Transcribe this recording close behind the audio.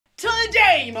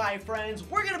Hey my friends,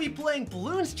 we're gonna be playing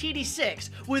Bloons TD 6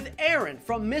 with Aaron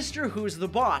from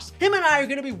Mrwhosetheboss. Him and I are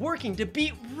gonna be working to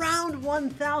beat round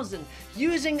 1000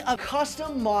 using a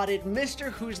custom modded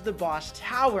Mrwhosetheboss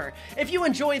tower. If you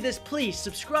enjoy this, please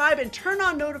subscribe and turn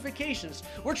on notifications.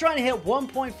 We're trying to hit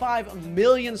 1.5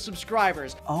 million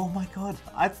subscribers. Oh my god,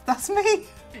 that's me!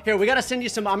 Here, we gotta send you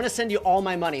some, I'm gonna send you all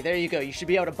my money. There you go. You should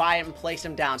be able to buy it and place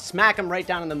him down. Smack him right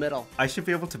down in the middle. I should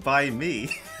be able to buy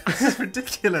me. This is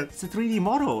ridiculous. It's a 3D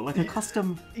model, like a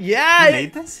custom... Yeah! You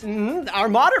made this? Our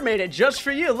modder made it just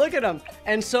for you. Look at him.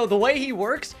 And so the way he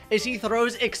works is he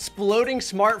throws exploding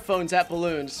smartphones at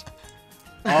balloons.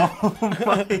 Oh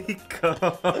my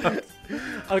god.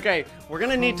 Okay, we're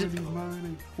gonna need to...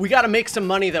 We gotta make some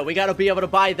money though. We gotta be able to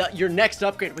buy your next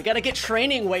upgrade. We gotta get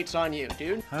training weights on you,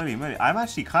 dude. Holy moly, I'm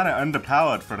actually kind of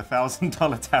underpowered for a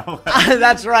 $1,000 tower.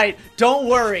 That's right. Don't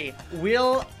worry.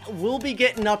 We'll be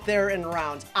getting up there in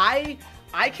rounds. I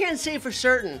can't say for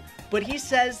certain, but he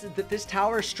says that this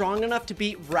tower is strong enough to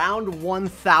beat round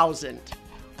 1000.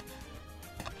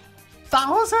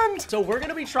 1,000? So we're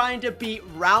gonna be trying to beat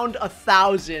round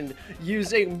 1000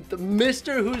 using the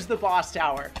Mrwhosetheboss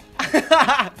tower.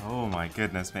 Oh my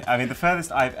goodness me. I mean, the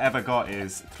furthest I've ever got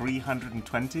is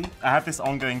 320. I have this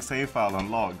ongoing save file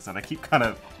on logs, and I keep kind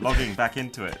of logging back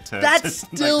into it to That's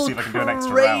still see if I can do an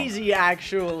extra round. crazy,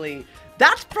 actually.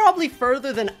 That's probably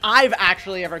further than I've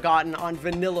actually ever gotten on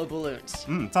vanilla balloons.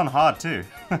 It's on hard too.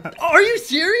 Are you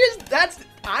serious?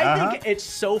 I think it's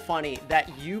so funny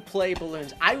that you play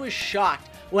balloons. I was shocked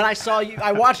when I saw you.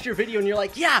 I watched your video and you're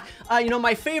like, yeah, you know,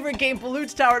 my favorite game,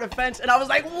 Balloons Tower Defense. And I was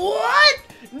like, what?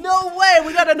 No way,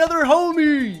 we got another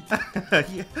homie.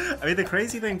 Yeah. I mean, the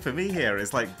crazy thing for me here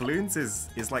is like balloons is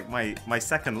like my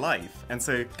second life. And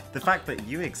so the fact that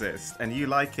you exist and you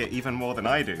like it even more than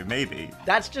I do, maybe.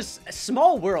 That's just a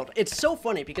small world. It's so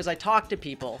funny because I talk to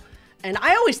people and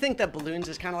I always think that balloons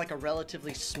is kind of like a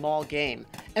relatively small game.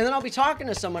 And then I'll be talking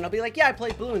to someone, I'll be like, yeah, I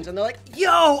play balloons. And they're like,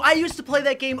 yo, I used to play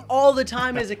that game all the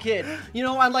time as a kid. You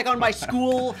know, I'm like on my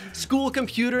school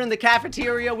computer in the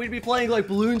cafeteria, we'd be playing like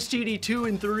Bloons TD 2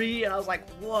 and 3. And I was like,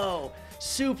 whoa,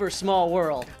 super small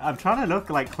world. I'm trying to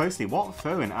look like closely. What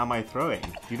phone am I throwing? Do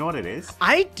you know what it is?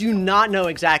 I do not know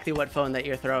exactly what phone that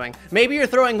you're throwing. Maybe you're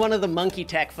throwing one of the monkey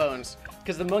tech phones.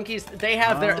 Because the monkeys, they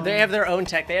have their own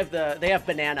tech. They have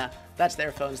banana. That's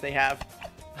their phones they have.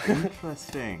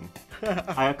 Interesting.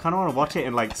 I kind of want to watch it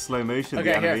in like slow motion,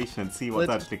 the animation, and see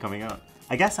what's actually coming up.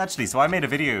 I guess actually, so I made a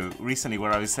video recently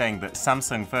where I was saying that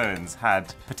Samsung phones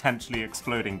had potentially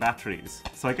exploding batteries.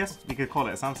 So I guess we could call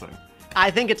it a Samsung.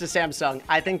 I think it's a Samsung.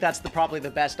 I think that's probably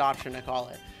the best option to call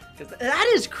it. Because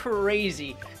that is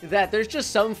crazy that there's just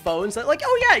some phones that like,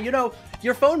 oh yeah, you know,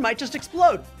 your phone might just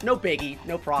explode. No biggie,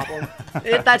 no problem.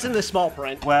 That's in the small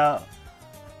print. Well,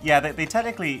 yeah, they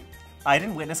technically, I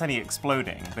didn't witness any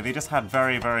exploding, but they just had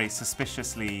very, very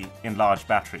suspiciously enlarged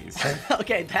batteries.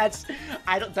 Okay, that's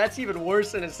even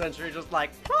worse in a sense. You're just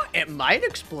like, huh, it might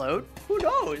explode. Who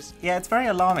knows? Yeah, it's very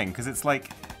alarming because it's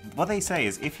like, what they say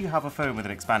is if you have a phone with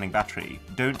an expanding battery,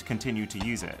 don't continue to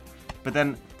use it. But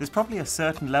then there's probably a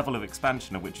certain level of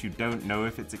expansion at which you don't know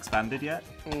if it's expanded yet.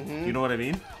 You know what I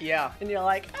mean? Yeah. And you're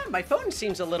like, my phone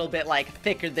seems a little bit like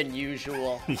thicker than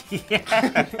usual.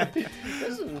 Yeah.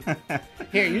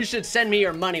 Here, you should send me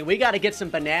your money. We got to get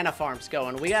some banana farms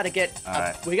going. We got to get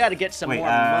some more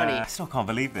money. I still can't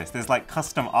believe this. There's like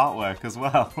custom artwork as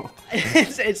well.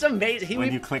 it's amazing.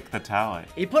 When you click the tower.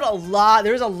 He put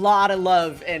there's a lot of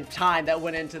love and time that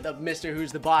went into the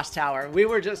Mrwhosetheboss tower. We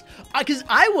were just, because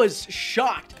I was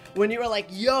shocked when you were like,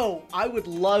 yo, I would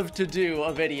love to do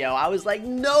a video. I was like,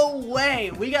 no way.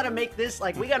 We got to make this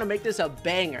a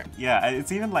banger. Yeah,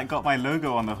 it's even like got my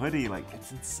logo on the hoodie. Like,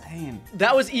 it's insane.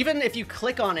 That was, even if you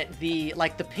click on it, the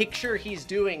picture he's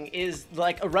doing is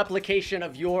like a replication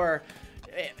of your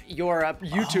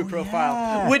YouTube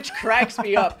profile, which cracks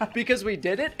me up because we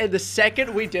did it, and the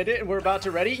second we did it and we're about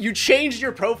to ready, you changed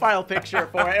your profile picture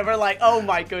for it, and we're like, oh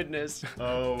my goodness.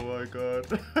 Oh my god.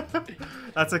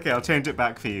 That's okay, I'll change it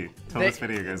back for you till this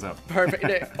video goes up.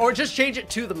 Perfect. Or just change it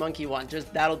to the monkey one.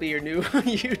 Just that'll be your new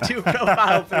YouTube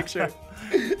profile picture.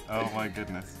 Oh my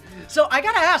goodness. So I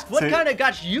gotta ask, what kind of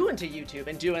got you into YouTube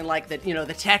and doing like the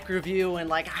tech review and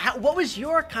like what was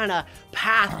your kind of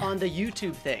path on the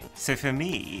YouTube thing? So for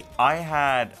me, I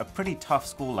had a pretty tough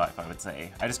school life, I would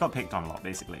say. I just got picked on a lot,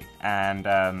 basically. And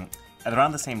at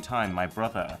around the same time, my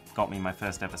brother got me my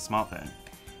first ever smartphone.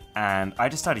 And I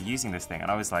just started using this thing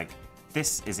and I was like,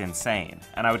 this is insane.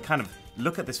 And I would kind of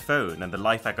look at this phone and the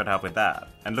life I could have with that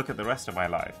and look at the rest of my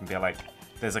life and be like,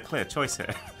 there's a clear choice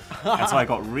here. And so I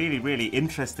got really, really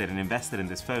interested and invested in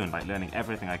this phone, like learning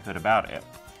everything I could about it.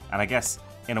 And I guess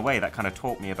in a way, that kind of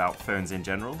taught me about phones in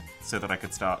general so that I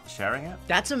could start sharing it.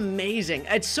 That's amazing.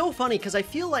 It's so funny because I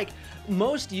feel like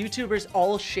most YouTubers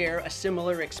all share a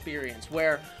similar experience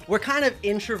where we're kind of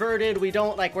introverted. We're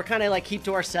kind of like keep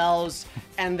to ourselves.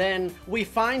 And then we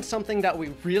find something that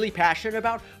we're really passionate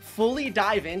about, fully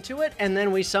dive into it. And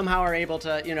then we somehow are able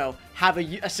to, you know, have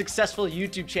a successful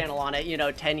YouTube channel on it, you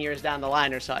know, 10 years down the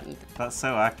line or something. That's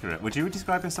so accurate. Would you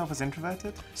describe yourself as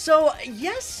introverted? So,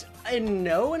 yes and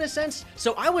no, in a sense.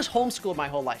 So I was homeschooled my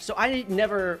whole life. So I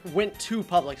never went to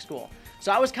public school.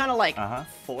 So I was kind of like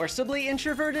forcibly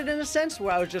introverted in a sense,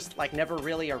 where I was just like never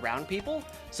really around people.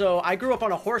 So I grew up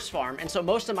on a horse farm. And so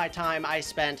most of my time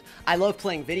I loved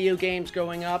playing video games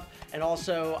growing up. And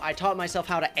also I taught myself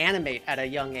how to animate at a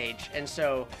young age. And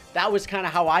so that was kind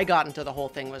of how I got into the whole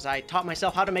thing, was I taught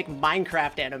myself how to make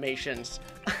Minecraft animations.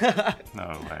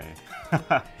 No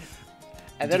way.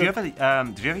 And did you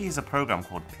ever use a program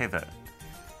called Pivot?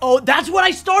 Oh, that's what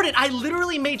I started. I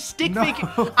literally made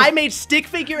I made stick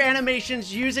figure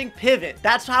animations using Pivot.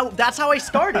 That's how I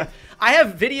started. I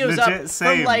have videos Legit, up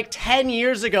same. from like 10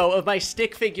 years ago of my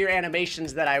stick figure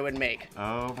animations that I would make.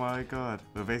 Oh my god,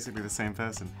 we're basically the same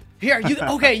person. Here,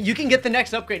 okay, you can get the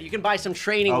next upgrade. You can buy some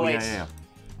training weights. Yeah.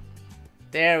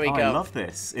 There we go. I love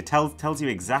this. It tells you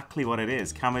exactly what it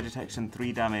is. Camo detection,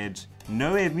 3 damage,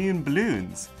 no immune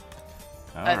balloons.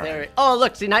 Oh,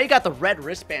 look, see, now you got the red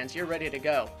wristbands. You're ready to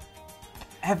go.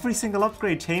 Every single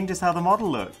upgrade changes how the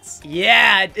model looks.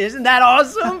 Yeah, isn't that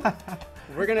awesome?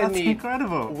 That's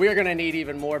incredible. We're gonna need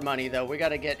even more money though. We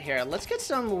gotta get here. Let's get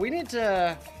some. We need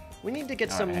to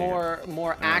get some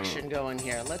more action going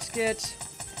here. Let's get.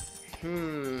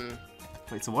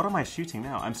 Wait, so what am I shooting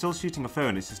now? I'm still shooting a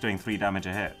phone. It's just doing 3 damage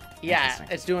a hit. Yeah,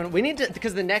 it's doing. We need to,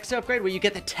 because the next upgrade where you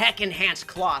get the tech enhanced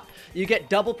cloth, you get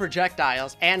double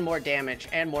projectiles and more damage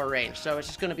and more range. So it's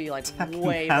just gonna be like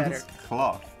way better.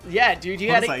 Cloth. Yeah, dude,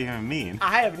 What does that even mean?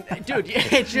 Dude,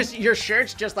 it's just, your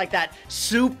shirt's just like that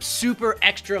super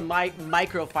extra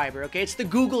microfiber, okay? It's the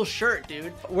Google shirt,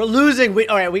 dude. We're losing.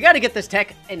 All right, we got to get this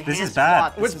tech enhanced This is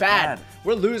bad. cloth. It's bad.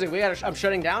 We're losing. I'm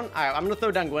shutting down. All right, I'm going to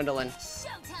throw down Gwendolyn. Showtime.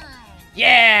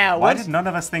 Yeah. Why did none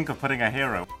of us think of putting a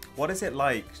hero? What is it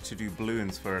like to do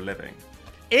balloons for a living?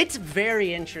 It's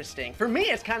very interesting. For me,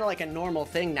 it's kind of like a normal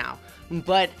thing now,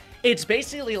 but it's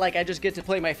basically like I just get to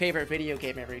play my favorite video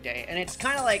game every day. And it's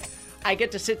kind of like I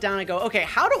get to sit down and go, okay,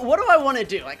 what do I want to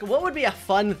do? Like, what would be a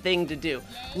fun thing to do?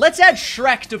 Let's add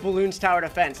Shrek to Bloons Tower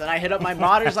Defense. And I hit up my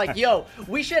modders like, yo,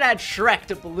 we should add Shrek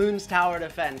to Bloons Tower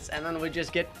Defense. And then we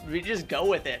just go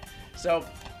with it. So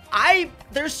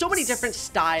there's so many different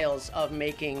styles of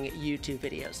making YouTube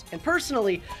videos. And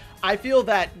personally, I feel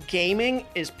that gaming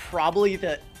is probably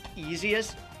the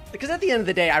easiest, because at the end of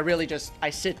the day, I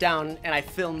sit down and I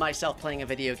film myself playing a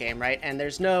video game, right? And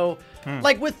there's no,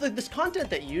 like with this content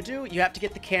that you do, you have to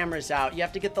get the cameras out, you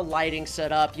have to get the lighting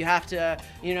set up, you have to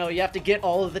get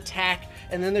all of the tech,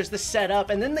 and then there's the setup,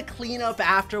 and then the cleanup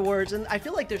afterwards, and I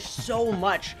feel like there's so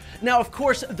much. Now, of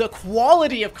course, the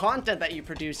quality of content that you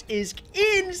produce is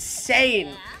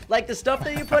insane. Like, the stuff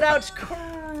that you put out is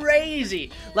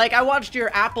crazy. Like, I watched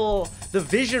your the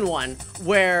Vision one,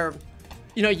 where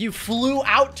you flew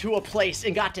out to a place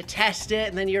and got to test it,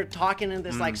 and then you're talking in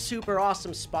this like super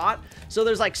awesome spot. So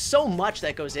there's like so much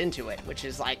that goes into it, which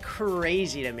is like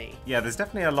crazy to me. Yeah, there's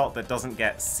definitely a lot that doesn't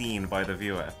get seen by the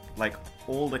viewer. Like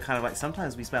all the kind of like,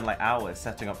 sometimes we spend like hours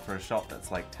setting up for a shot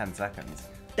that's like 10 seconds.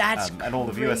 That's and all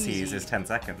the viewer sees is 10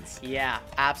 seconds. Yeah,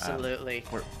 absolutely.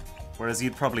 Whereas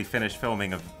you'd probably finish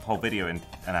filming a whole video in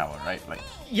an hour, right? Like.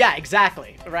 Yeah,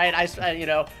 exactly. Right.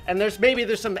 And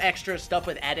there's some extra stuff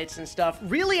with edits and stuff.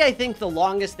 Really, I think the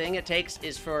longest thing it takes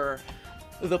is for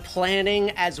the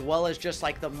planning as well as just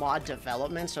like the mod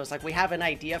development. So it's like we have an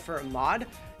idea for a mod,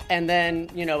 and then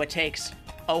it takes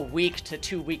a week to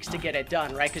 2 weeks to get it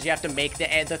done, right? Because you have to make the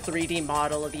 3D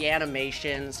model of the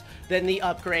animations, then the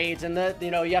upgrades, and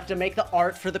you have to make the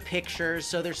art for the pictures.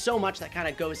 So there's so much that kind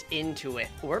of goes into it.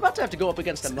 We're about to have to go up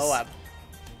against a Moab.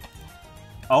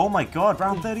 Oh my god,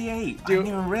 round 38. Dude, I didn't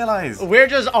even realize. We're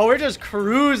just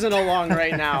cruising along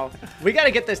right now. We got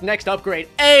to get this next upgrade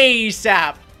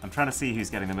ASAP. I'm trying to see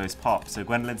who's getting the most pop. So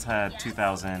Gwendolyn's had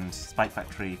 2,000, Spike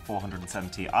Factory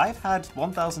 470. I've had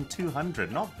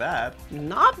 1,200. Not bad.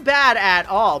 Not bad at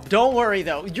all. Don't worry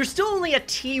though. You're still only a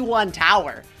T1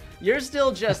 tower. You're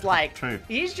still just like, True.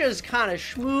 He's just kind of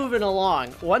schmoving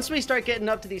along. Once we start getting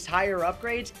up to these higher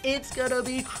upgrades, it's gonna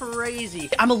be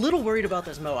crazy. I'm a little worried about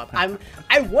this Moab.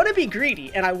 I want to be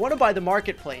greedy and I want to buy the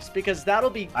marketplace, because that'll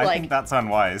be like. I think that's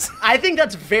unwise. I think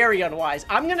that's very unwise.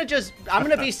 I'm gonna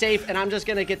be safe, and I'm just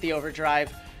gonna get the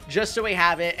overdrive just so we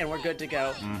have it and we're good to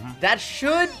go. That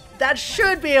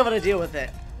should be able to deal with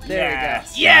it. There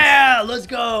Yes, we go. Yeah, let's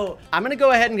go. I'm gonna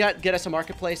go ahead and get us a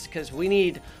marketplace because we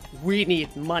need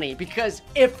money. Because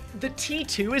if the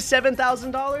T2 is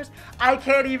 $7,000, I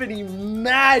can't even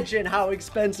imagine how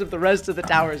expensive the rest of the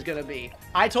tower is gonna be.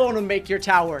 I told him to make your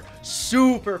tower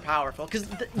super powerful because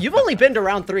you've only been to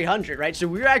around 300, right? So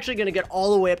we're actually gonna get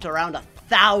all the way up to around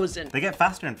 1,000. They get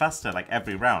faster and faster like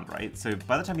every round, right? So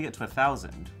by the time you get to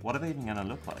 1,000, what are they even gonna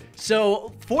look like?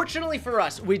 So fortunately for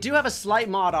us, we do have a slight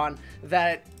mod on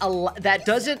that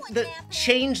doesn't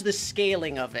change the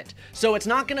scaling of it. So it's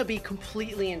not gonna be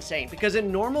completely insane because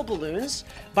in normal balloons,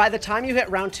 by the time you hit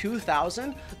round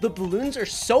 2,000, the balloons are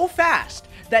so fast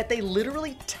that they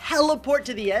literally teleport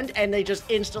to the end and they just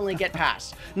instantly get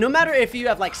past. No matter if you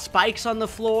have like spikes on the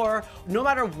floor, no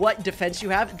matter what defense you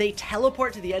have, they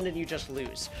teleport to the end and you just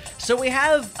lose. So we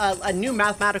have a new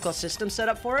mathematical system set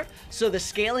up for it. So the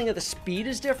scaling of the speed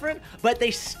is different, but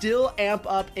they still amp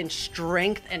up in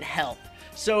strength and health.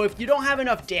 So if you don't have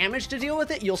enough damage to deal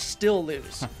with it, you'll still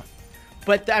lose.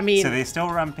 But I mean, so they're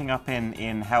still ramping up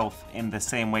in health in the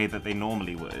same way that they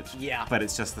normally would. Yeah. But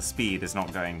it's just the speed is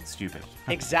not going stupid.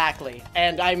 Exactly.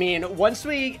 And I mean, once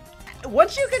you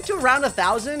get to around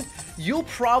 1,000, you'll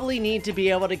probably need to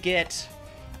be able to get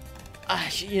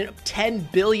 10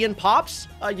 billion pops,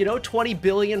 20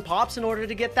 billion pops in order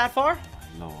to get that far.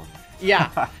 Lord.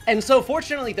 Yeah. And so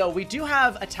fortunately though, we do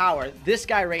have a tower, this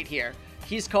guy right here.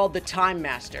 He's called the Time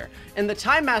Master. And the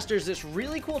Time Master is this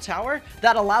really cool tower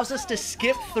that allows us to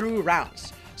skip through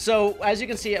rounds. So as you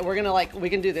can see, we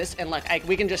can do this and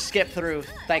we can just skip through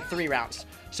like 3 rounds.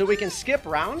 So we can skip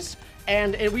rounds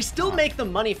and we still make the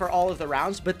money for all of the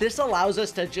rounds, but this allows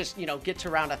us to just, get to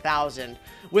around 1,000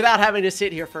 without having to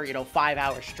sit here for, 5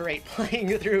 hours straight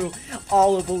playing through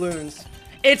all the balloons.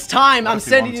 It's time. I'm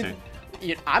sending you.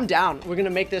 I'm down. We're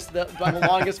gonna make this the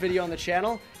longest video on the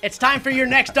channel. It's time for your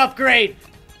next upgrade.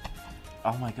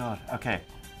 Oh my god. Okay.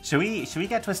 Should we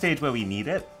get to a stage where we need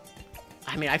it?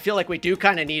 I mean, I feel like we do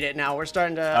kind of need it now. We're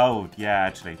starting to. Oh yeah,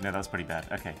 actually, no, that's pretty bad.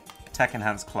 Okay. Tech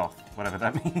enhanced cloth, whatever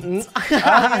that means. Oh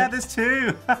yeah, there's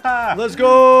 2. Let's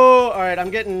go. All right, I'm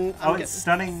getting. It's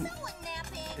stunning.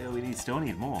 Yeah, we still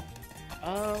need more.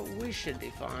 We should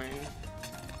be fine.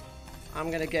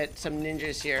 I'm gonna get some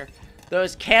ninjas here.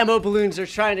 Those camo balloons are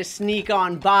trying to sneak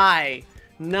on by.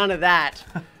 None of that.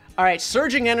 All right,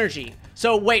 surging energy.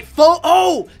 So wait,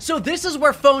 so this is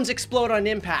where phones explode on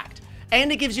impact. And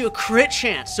it gives you a crit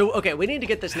chance. So, okay, we need to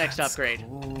get this next upgrade.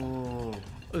 Cool.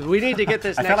 We need to get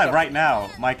this I next feel like right now,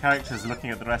 my character's looking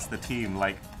at the rest of the team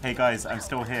like, hey guys, I'm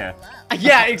still here.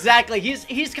 Yeah, exactly.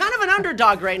 He's kind of an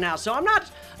underdog right now, so I'm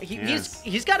not...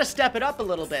 He's got to step it up a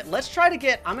little bit. Let's try to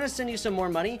get... I'm going to send you some more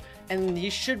money, and you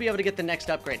should be able to get the next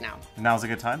upgrade now. Now's a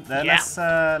good time.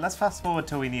 Yeah. Let's fast forward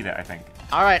till we need it, I think.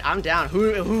 All right, I'm down.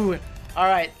 All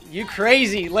right, you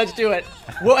crazy. Let's do it.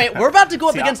 Wait, we're about to go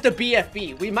up against a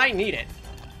BFB. We might need it.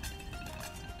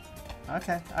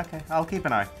 Okay. I'll keep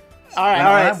an eye. All right.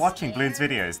 When I'm watching Bloons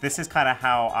videos, this is kind of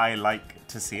how I like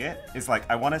to see it. It's like,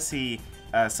 I want to see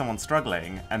someone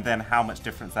struggling, and then how much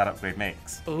difference that upgrade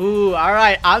makes. Ooh, all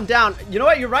right, I'm down. You know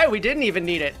what? You're right. We didn't even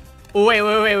need it. Ooh,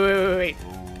 wait.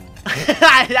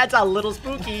 That's a little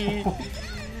spooky.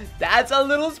 That's a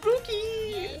little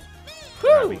spooky.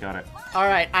 Right, we got it. All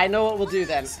right, I know what we'll do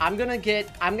then. I'm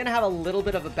gonna have a little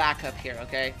bit of a backup here,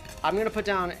 okay? I'm gonna put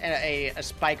down a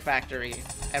spike factory,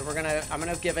 and I'm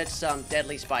gonna give it some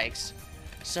deadly spikes.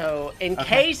 So in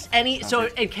case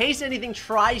anything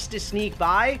tries to sneak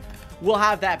by, we'll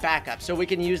have that backup. So we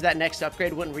can use that next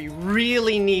upgrade when we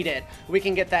really need it. We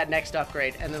can get that next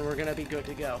upgrade, and then we're gonna be good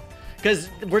to go. Because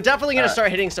we're definitely gonna start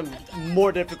hitting some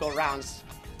more difficult rounds.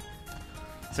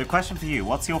 So question for you,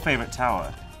 what's your favorite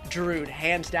tower? Druid,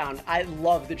 hands down. I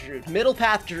love the Druid. Middle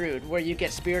Path Druid, where you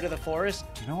get Spirit of the Forest.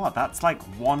 Do you know what? That's like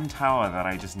one tower that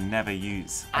I just never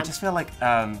use. I just feel like,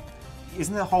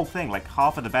 isn't the whole thing, like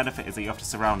half of the benefit is that you have to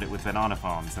surround it with banana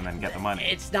farms and then get the money?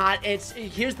 It's not,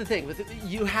 here's the thing,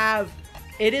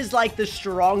 it is like the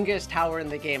strongest tower in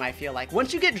the game, I feel like.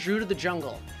 Once you get Druid of the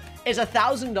Jungle, it's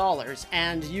 $1,000,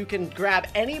 and you can grab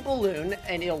any balloon,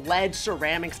 and lead,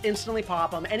 ceramics, instantly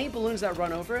pop them. Any balloons that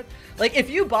run over it. Like,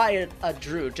 if you buy a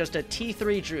Druid, just a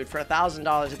T3 Druid for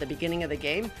 $1,000 at the beginning of the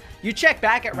game, you check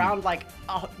back at round,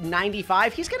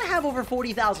 95, he's gonna have over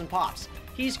 40,000 pops.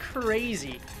 He's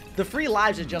crazy. The free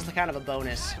lives is just kind of a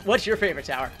bonus. What's your favorite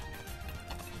tower?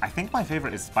 I think my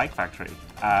favorite is Spike Factory.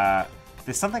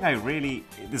 There's something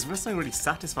really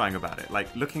satisfying about it.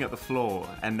 Like looking at the floor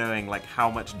and knowing like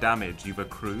how much damage you've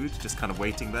accrued just kind of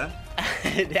waiting there.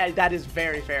 That is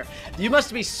very fair. You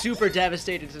must be super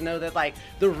devastated to know that like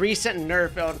the recent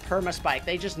nerf on Perma Spike,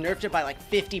 they just nerfed it by like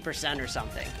 50% or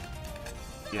something.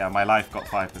 Yeah, my life got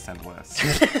 5% worse.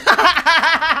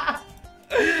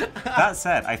 That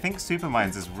said, I think Super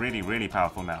Mines is really, really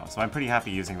powerful now, so I'm pretty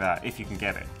happy using that, if you can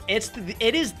get it.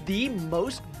 It is the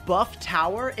most buffed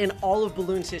tower in all of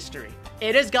Bloons history.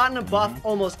 It has gotten a buff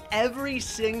almost every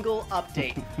single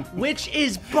update, which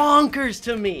is bonkers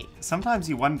to me. Sometimes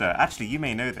you wonder, actually you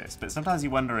may know this, but sometimes you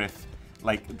wonder if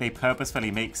like they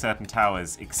purposefully make certain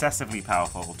towers excessively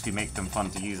powerful to make them fun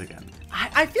to use again.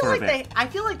 I feel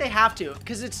like they have to,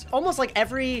 because it's almost like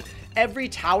every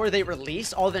tower they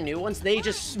release, all the new ones, they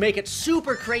just make it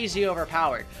super crazy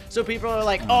overpowered. So people are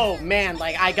like, oh man,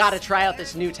 like I gotta try out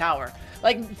this new tower.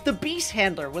 Like the Beast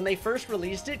Handler, when they first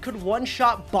released it, could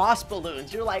one-shot boss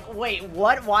balloons. You're like, wait,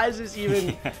 what? Why is this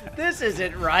even? This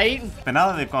isn't right. But now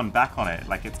that they've gone back on it,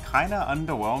 like it's kind of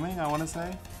underwhelming, I want to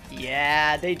say.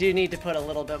 Yeah, they do need to put a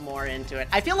little bit more into it.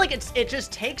 I feel like it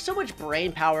just takes so much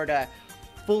brain power to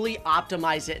fully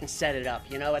optimize it and set it up.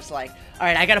 You know, it's like, all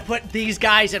right, I got to put these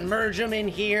guys and merge them in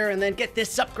here and then get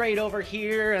this upgrade over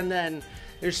here. And then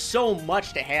there's so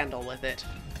much to handle with it.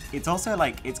 It's also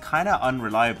like, it's kind of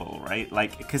unreliable, right?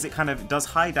 Like, because it kind of does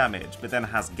high damage, but then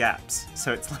has gaps.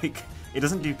 So it's like, it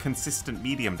doesn't do consistent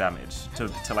medium damage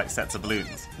to like sets of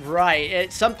balloons. Right,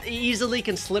 it easily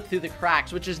can slip through the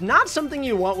cracks, which is not something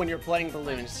you want when you're playing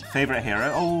balloons. Favorite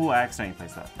hero? Oh, I accidentally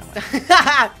placed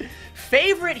that.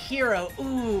 Favorite hero?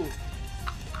 Ooh.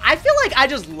 I feel like I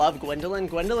just love Gwendolyn.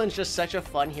 Gwendolyn's just such a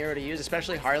fun hero to use,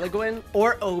 especially Harlequin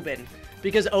or Oben.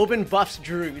 Because Oben buffs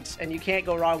druids, and you can't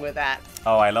go wrong with that.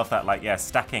 Oh, I love that, like, yeah,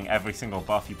 stacking every single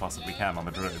buff you possibly can on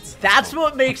the druids. That's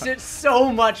what makes it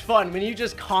so much fun, when you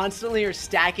just constantly are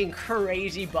stacking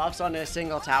crazy buffs onto a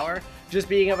single tower, just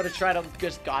being able to try to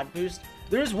just god boost.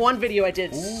 There's one video I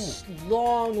did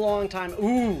long time.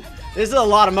 Ooh, this is a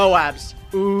lot of Moabs.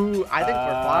 Ooh, I think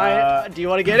we're fine. Do you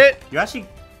want to get it?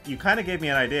 You kind of gave me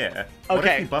an idea. Okay. What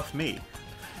if you buff me?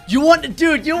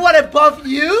 Dude, you want to buff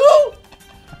you?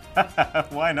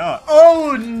 Why not?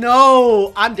 Oh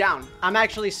no! I'm down. I'm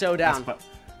actually so down.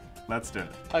 Let's do it.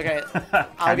 Okay.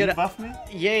 Can you buff me?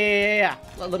 Yeah.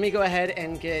 Let me go ahead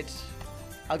and get...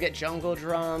 I'll get Jungle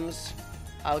Drums.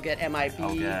 I'll get MIB.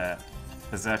 I'll get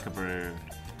Berserker Brew.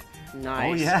 Nice.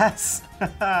 Oh, yes!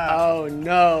 Oh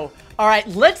no. Alright,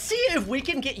 let's see if we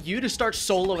can get you to start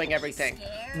soloing everything.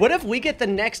 What if we get the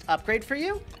next upgrade for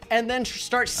you, and then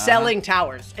start selling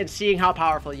towers and seeing how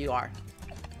powerful you are?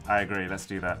 I agree, let's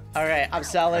do that. Alright, I'm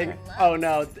selling. Okay. Oh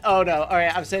no.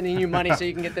 Alright, I'm sending you money so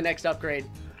you can get the next upgrade.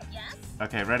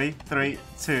 Okay, ready? 3,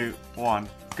 2, 1,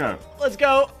 go. Let's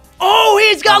go. Oh,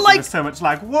 he's got like... There's so much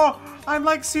lag. Whoa! I'm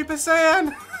like Super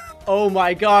Saiyan! Oh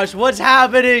my gosh, what's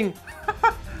happening?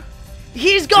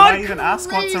 He's gone Did I even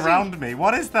ask what's around me?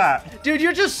 What is that? Dude,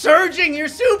 you're just surging. You're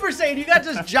Super Saiyan. You got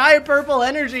this giant purple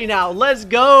energy now. Let's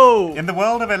go. In the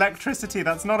world of electricity,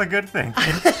 that's not a good thing.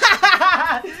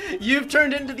 You've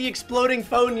turned into the exploding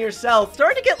phone yourself.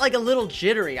 Starting to get like a little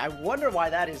jittery. I wonder why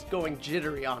that is going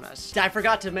jittery on us. I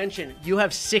forgot to mention, you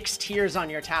have 6 tiers on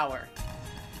your tower.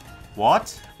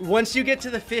 What? Once you get to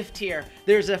the 5th tier,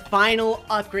 there's a final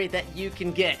upgrade that you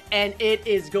can get, and it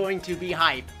is going to be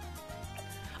hype.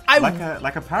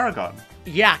 Like a Paragon?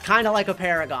 Yeah, kind of like a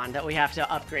Paragon that we have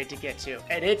to upgrade to get to.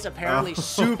 And it's apparently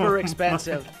super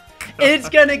expensive. It's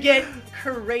gonna get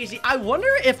crazy. I wonder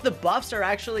if the buffs are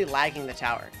actually lagging the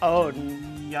tower. Oh,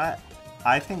 yeah.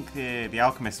 I think the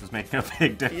Alchemist was making a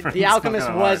big difference. The Alchemist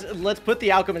was... Let's put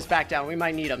the Alchemist back down. We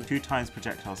might need him. 2 times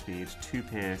projectile speed, 2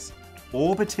 pierce,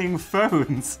 orbiting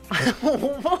phones.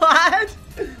 What?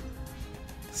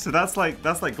 So that's like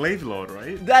Glaive Lord,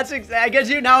 right? I guess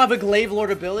you now have a Glaive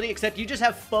Lord ability, except you just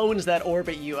have phones that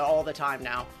orbit you all the time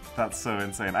now. That's so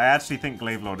insane. I actually think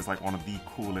Glaive Lord is like one of the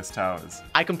coolest towers.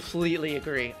 I completely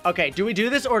agree. Okay, do we do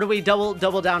this or do we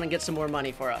double down and get some more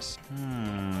money for us?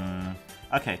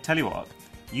 Okay, tell you what.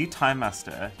 You Time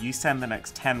Master, you send the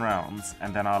next 10 rounds,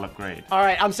 and then I'll upgrade. All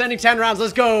right, I'm sending 10 rounds.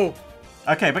 Let's go.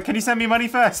 Okay, but can you send me money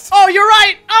first? Oh, you're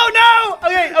right. Oh, no.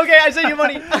 Okay, I sent you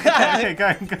money. Okay,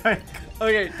 go.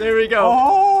 Okay, there we go.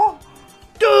 Oh,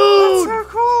 dude! That's so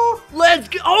cool! Let's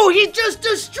go! Oh, he just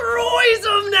destroys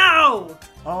them now!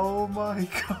 Oh my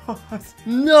god!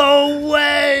 No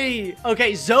way!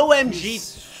 Okay,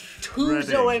 ZOMG, 2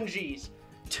 ZOMGs,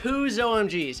 2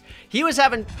 ZOMGs. He was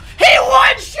having... He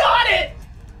one-shot it!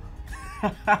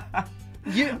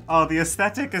 Oh, the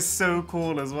aesthetic is so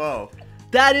cool as well.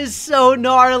 That is so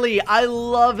gnarly. I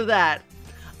love that.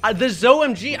 The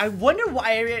ZOMG, I wonder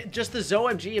why just the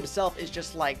ZOMG himself is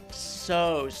just like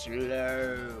so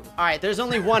slow. All right, there's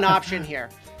only one option here.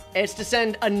 It's to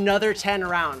send another 10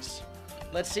 rounds.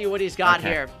 Let's see what he's got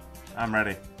here. I'm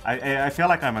ready. I feel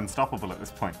like I'm unstoppable at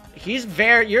this point.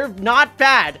 You're not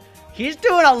bad. He's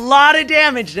doing a lot of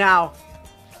damage now.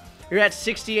 You're at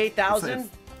 68,000.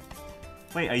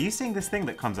 Wait, are you seeing this thing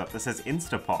that comes up that says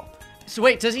Instapop? So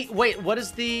wait, what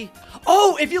is the...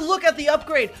 Oh, if you look at the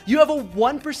upgrade, you have a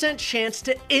 1% chance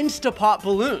to insta-pop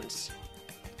balloons.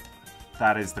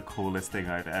 That is the coolest thing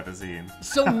I've ever seen.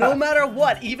 So no matter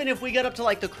what, even if we get up to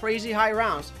like the crazy high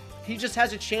rounds, he just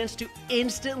has a chance to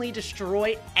instantly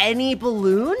destroy any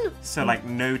balloon? So like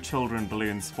no children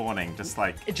balloons spawning, just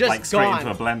like straight gone.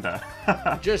 into a blender.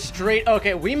 Just straight,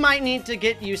 okay, we might need to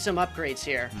get you some upgrades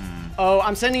here. Oh,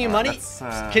 I'm sending you money.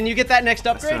 Can you get that next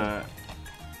upgrade?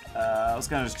 I was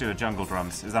gonna just do a jungle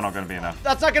drums. Is that not gonna be enough?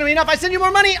 That's not gonna be enough. I send you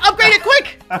more money. Upgrade it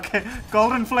quick. Okay,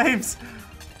 golden flames.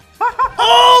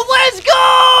 Oh, let's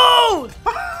go!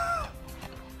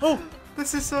 Oh,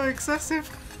 this is so excessive.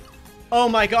 Oh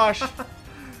my gosh.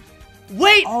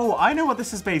 Wait. Oh, I know what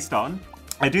this is based on.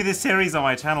 I do this series on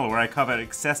my channel where I cover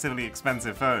excessively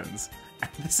expensive phones.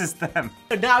 And this is them.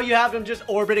 Now you have him just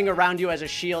orbiting around you as a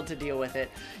shield to deal with it.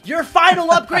 Your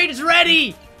final upgrade is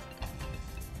ready.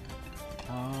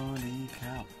 Holy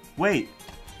cow. Wait.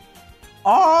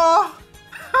 Oh!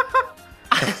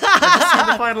 I just seen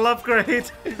the final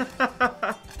upgrade.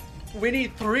 We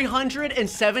need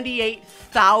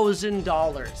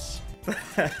 $378,000.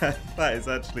 That is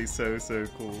actually so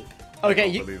cool. Okay,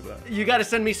 you gotta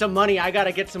send me some money. I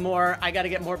gotta get some more. I gotta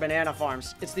get more banana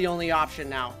farms. It's the only option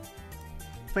now.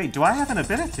 Wait, do I have an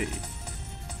ability?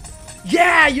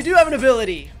 Yeah, you do have an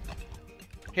ability.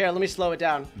 Here, let me slow it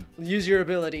down. Use your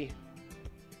ability.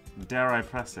 Dare I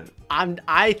press it?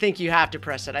 I think you have to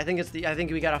press it. I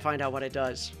think we gotta find out what it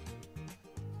does.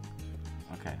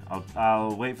 Okay,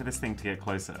 I'll wait for this thing to get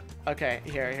closer. Okay,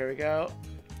 here we go.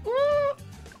 Woo!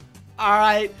 All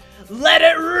right, let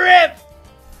it rip.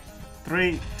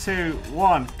 3, 2,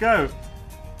 1, go.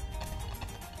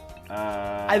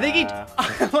 I think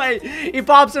wait, he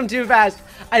pops him too fast.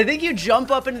 I think you jump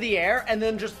up into the air and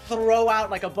then just throw out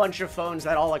like a bunch of phones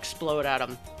that all explode at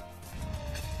him.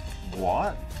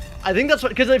 What? I think that's what,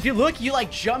 because if you look, you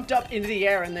like jumped up into the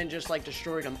air and then just like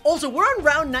destroyed him. Also, we're on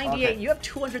round 98. Okay. You have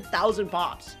 200,000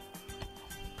 pops.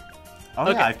 Oh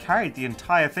okay. Yeah, I've carried the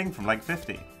entire thing from like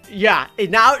 50. Yeah,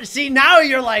 now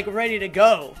you're like ready to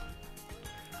go.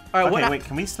 All right, okay, wait,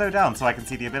 can we slow down so I can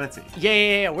see the ability?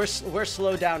 Yeah, we're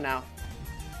slowed down now.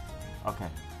 Okay.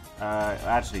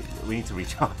 Actually, we need to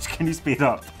recharge. Can you speed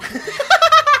up?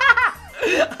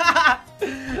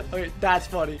 Okay, that's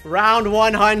funny. Round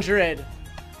 100.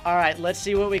 All right, let's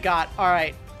see what we got. All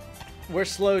right, we're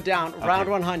slowed down. Okay. Round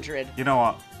 100. You know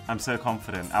what? I'm so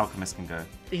confident. Alchemist can go.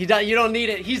 You don't need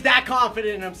it. He's that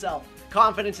confident in himself.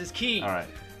 Confidence is key. All right.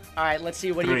 All right, let's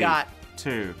see what 3, you got.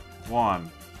 2, 1.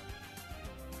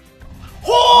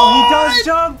 Oh, he does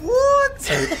jump! What?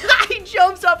 He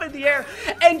jumps up in the air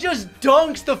and just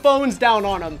dunks the phones down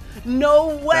on him.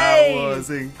 No way! That was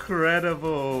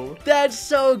incredible. That's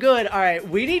so good. All right,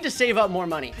 we need to save up more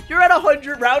money. You're at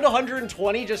round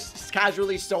 120, just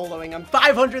casually soloing him.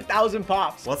 500,000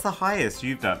 pops. What's the highest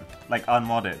you've done? Like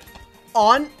unmodded?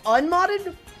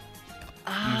 Unmodded?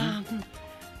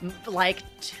 Like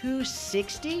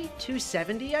 260,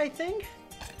 270, I think.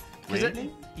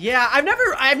 Really? Yeah,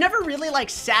 I've never really like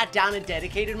sat down and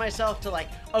dedicated myself to like,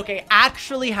 okay,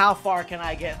 actually how far can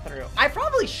I get through? I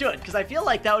probably should, because I feel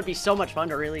like that would be so much fun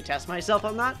to really test myself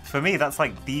on that. For me, that's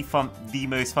like the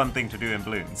most fun thing to do in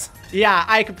Bloons. Yeah,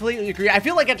 I completely agree. I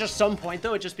feel like at just some point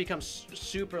though, it just becomes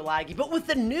super laggy. But with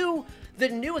the new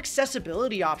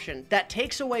accessibility option that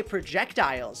takes away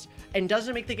projectiles and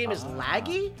doesn't make the game as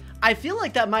laggy, I feel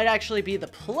like that might actually be the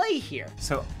play here.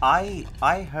 So I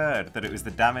heard that it was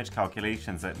the damage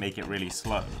calculations that make it really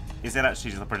slow. Is it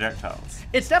actually just the projectiles?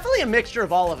 It's definitely a mixture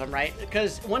of all of them, right?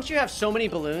 Because once you have so many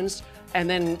balloons, and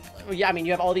then, yeah, I mean,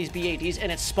 you have all these BADs,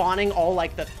 and it's spawning all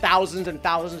like the thousands and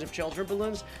thousands of children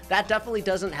balloons, that definitely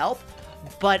doesn't help.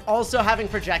 But also having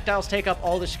projectiles take up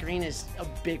all the screen is a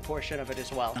big portion of it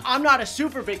as well. I'm not a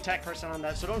super big tech person on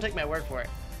that, so don't take my word for it.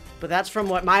 But that's from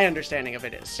what my understanding of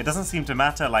it is. It doesn't seem to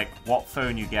matter like what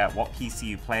phone you get, what PC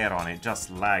you play it on, it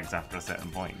just lags after a certain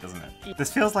point, doesn't it?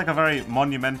 This feels like a very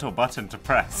monumental button to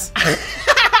press.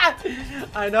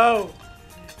 I know.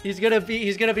 He's gonna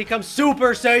become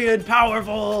Super Saiyan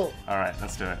powerful. Alright,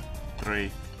 let's do it.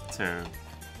 3, 2,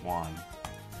 1.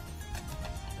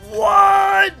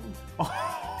 What?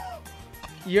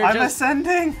 I'm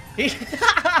ascending.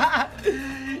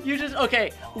 You just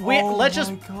okay.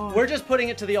 We're just putting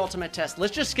it to the ultimate test.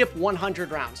 Let's just skip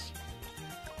 100 rounds.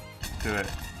 Do it.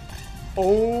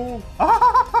 Oh.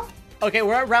 Okay,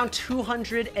 we're at round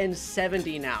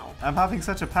 270 now. I'm having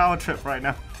such a power trip right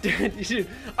now. Dude.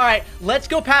 All right, let's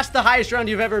go past the highest round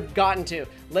you've ever gotten to.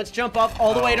 Let's jump up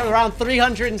all the way to around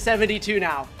 372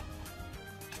 now.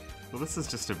 Well, this is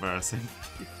just embarrassing.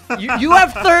 You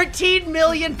have 13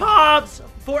 million pops!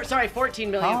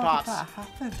 14 million pops. How did that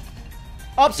happen?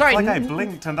 Oh, I'm sorry. It's like I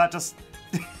blinked and that just...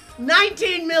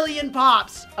 19 million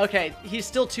pops! Okay, he's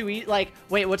still too easy. Like,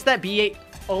 wait, what's that B8?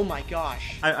 Oh my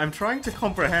gosh. I'm trying to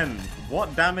comprehend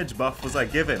what damage buff was I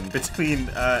given between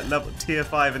level tier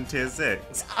 5 and tier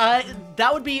 6?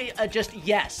 That would be just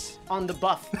yes on the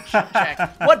buff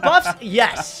check. What buffs?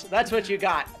 Yes, that's what you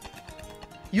got.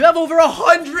 You have over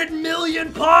 100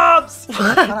 million pops!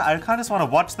 I kind of just want to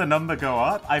watch the number go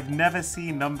up. I've never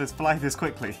seen numbers fly this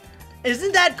quickly.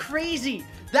 Isn't that crazy?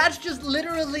 That's just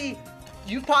literally...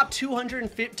 You popped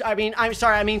 250,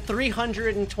 I mean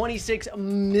 326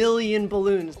 million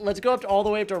balloons. Let's go up to all the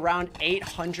way up to around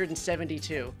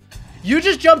 872. You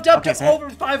just jumped up to over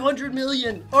 500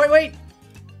 million. Oh, wait.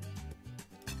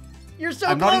 You're so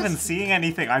close. I'm not even seeing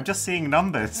anything. I'm just seeing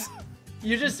numbers.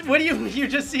 You're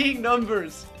just seeing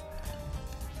numbers.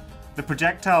 The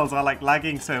projectiles are like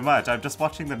lagging so much. I'm just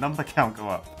watching the number count go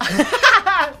up.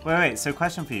 wait. So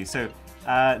question for you. So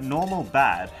normal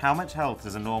bad, how much health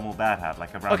does a normal bad have?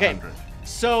 Like around 100?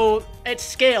 So it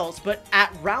scales, but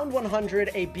at round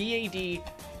 100, a BAD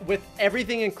with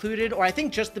everything included, or I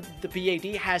think just the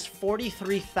BAD, has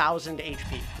 43,000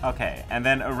 HP. Okay, and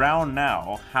then around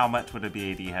now, how much would a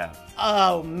BAD have?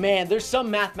 Oh man, there's some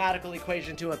mathematical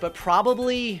equation to it, but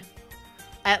probably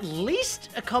at least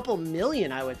a couple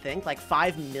million, I would think, like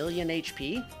 5 million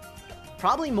HP.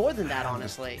 Probably more than that,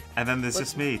 honestly. And then there's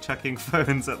just me chucking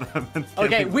phones at them.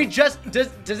 Okay, we just...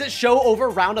 Does it show over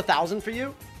round 1,000 for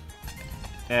you?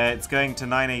 It's going to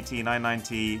 980,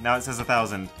 990. Now it says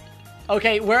 1,000.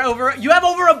 Okay, we're over... You have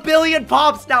over 1 billion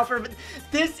pops now for...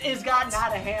 This has gotten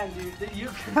out of hand, dude.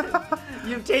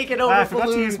 You've taken over I forgot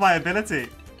to use my ability.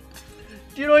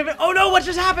 You don't even... Oh, no, what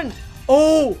just happened?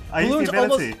 Oh, I used the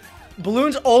ability.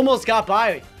 Balloons almost got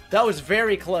by. That was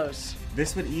very close.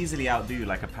 This would easily outdo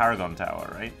like a Paragon Tower,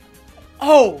 right?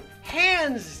 Oh,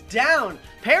 hands down.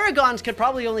 Paragons could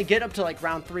probably only get up to like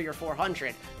round 300 or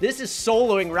 400. This is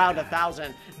soloing round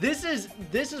 1,000. This is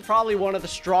probably one of the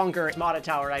stronger modded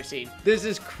tower I've seen. This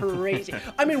is crazy.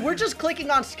 I mean, we're just clicking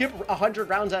on skip 100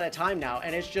 rounds at a time now,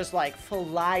 and it's just like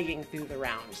flying through the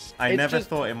rounds. I never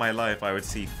thought in my life I would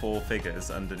see 4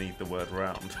 figures underneath the word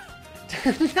round.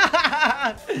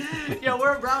 Yeah,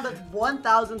 we're around at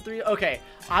 1,003. Okay,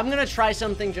 I'm gonna try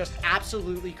something just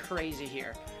absolutely crazy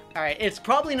here. All right, it's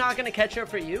probably not gonna catch up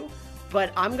for you,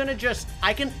 but I'm gonna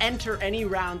I can enter any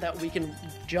round that we can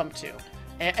jump to.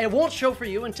 And it won't show for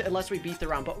you unless we beat the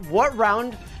round, but what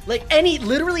round, like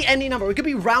literally any number, it could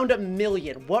be round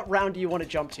 1,000,000. What round do you want to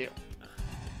jump to?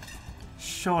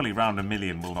 Surely round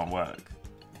 1,000,000 will not work.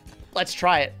 Let's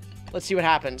try it. Let's see what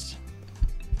happens.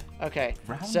 Okay,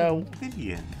 round so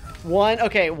 1,000,000.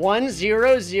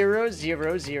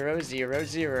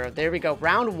 1,000,000,000. There we go.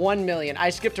 Round 1,000,000.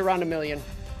 I skipped around 1,000,000.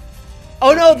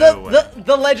 Oh no,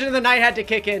 the Legend of the Night had to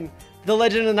kick in. The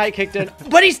Legend of the Night kicked in.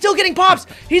 But he's still getting pops.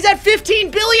 He's at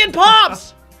 15 billion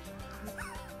pops.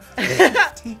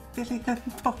 15 billion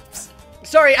pops.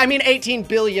 Sorry, I mean 18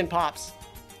 billion pops.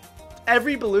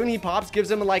 Every balloon he pops gives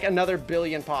him like another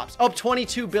billion pops. Oh,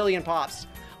 22 billion pops.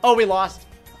 Oh, we lost.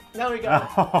 There we go.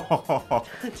 Oh.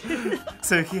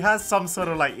 So he has some sort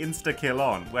of like insta kill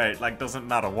on where it like doesn't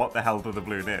matter what the hell the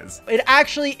balloon is. It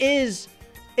actually is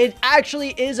a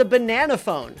banana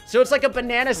phone. So it's like a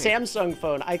banana Samsung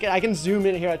phone. I can zoom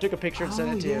in here. I took a picture and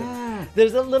sent it to you.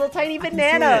 There's a little tiny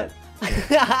banana. So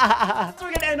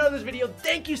we're gonna end on this video.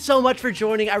 Thank you so much for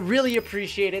joining. I really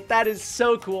appreciate it. That is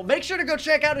so cool. Make sure to go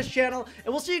check out his channel,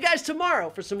 and we'll see you guys tomorrow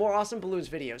for some more awesome balloons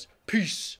videos. Peace.